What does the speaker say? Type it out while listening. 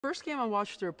First game I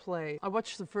watched her play, I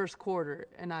watched the first quarter,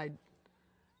 and I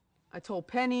told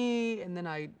Penny, and then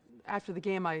after the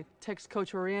game, I text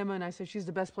Coach Oriema, and I said she's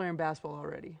the best player in basketball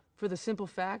already. For the simple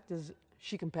fact is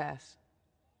she can pass.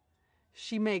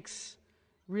 She makes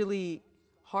really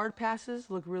hard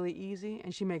passes look really easy,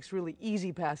 and she makes really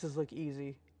easy passes look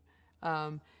easy.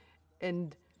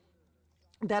 And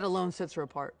that alone sets her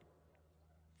apart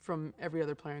from every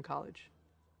other player in college.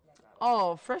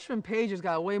 Oh, freshman Paige has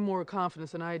got way more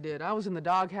confidence than I did. I was in the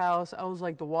doghouse. I was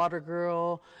like the water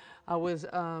girl. I was,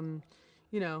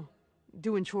 you know,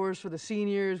 doing chores for the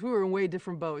seniors. We were in way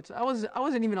different boats. I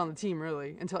wasn't even on the team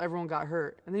really until everyone got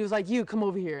hurt. And he was like, "You come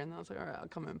over here," and I was like, "All right, I'll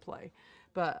come and play."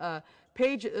 But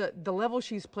Paige, the level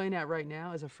she's playing at right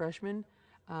now as a freshman,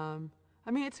 I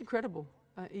mean, it's incredible.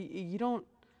 You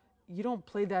don't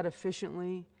play that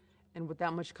efficiently and with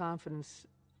that much confidence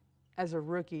as a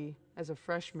rookie, as a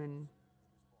freshman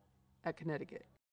at Connecticut.